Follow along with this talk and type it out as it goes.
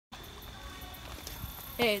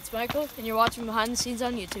Hey, it's Michael, and you're watching Behind the Scenes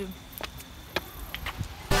on YouTube.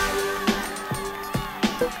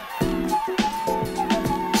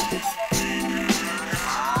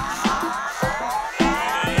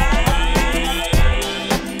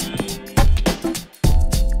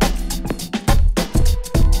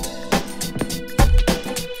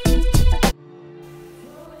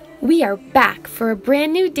 We are back for a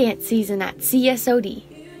brand new dance season at CSOD.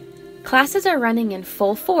 Classes are running in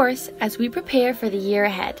full force as we prepare for the year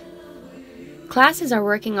ahead. Classes are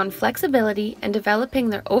working on flexibility and developing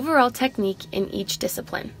their overall technique in each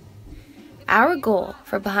discipline. Our goal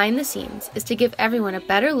for Behind the Scenes is to give everyone a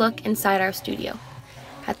better look inside our studio,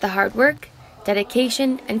 at the hard work,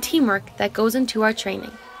 dedication, and teamwork that goes into our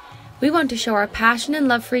training. We want to show our passion and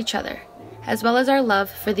love for each other, as well as our love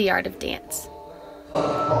for the art of dance.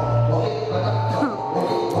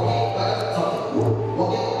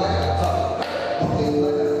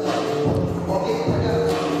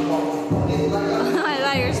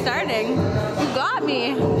 Starting. You got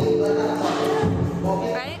me.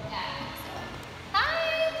 Right?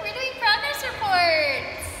 Hi, we're doing progress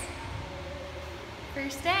reports.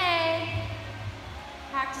 First day.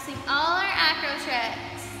 Practicing all our acro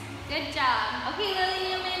tricks. Good job. Okay, Lily,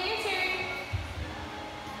 Newman, your turn.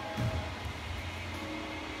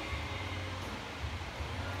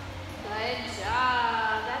 Good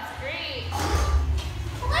job. That's great.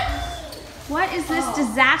 What is this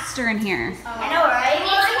disaster in here? I know, right?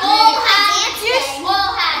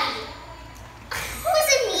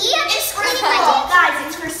 Guys,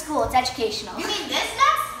 it's for school. It's educational. You mean this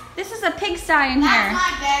desk? This is a pigsty in That's here.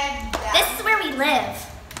 my bed. This is where we live.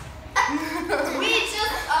 We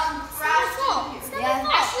just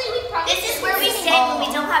Actually, we probably This is where we stay when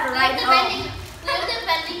we don't have a ride home. We have the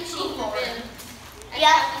vending sheet open.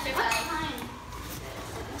 Yeah.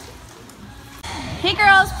 Hey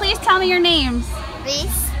girls, please tell me your names.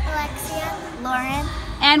 Reese, Alexia, Lauren,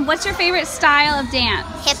 And what's your favorite style of dance?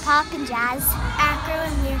 hip hop and jazz, acro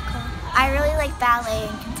and lyrical. I really like ballet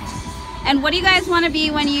and contemporary. And what do you guys want to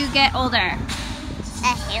be when you get older?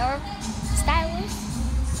 A hair stylist,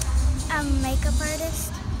 a makeup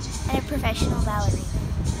artist, and a professional ballerina.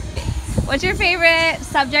 What's your favorite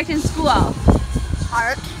subject in school?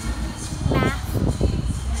 Art,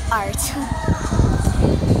 math, art.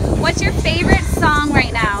 What's your favorite song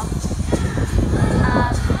right now?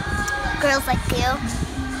 Girls Like You.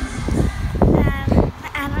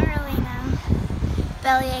 I don't really know.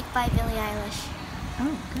 Bellyache by Billie Eilish.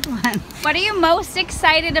 Oh, good one. What are you most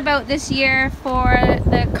excited about this year for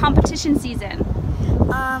the competition season?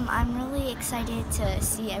 I'm really excited to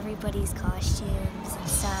see everybody's costumes and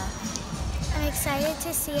stuff. I'm excited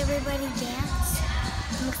to see everybody dance.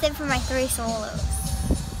 I'm excited for my 3 solos.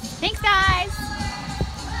 Thanks, guys.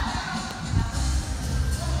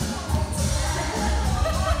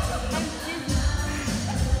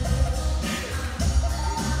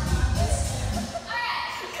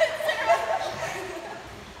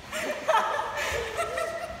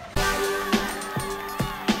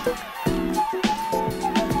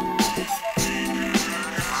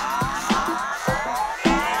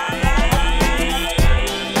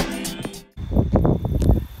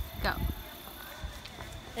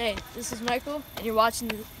 Hey, this is Michael, and you're watching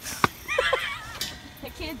the... I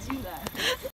can't do that.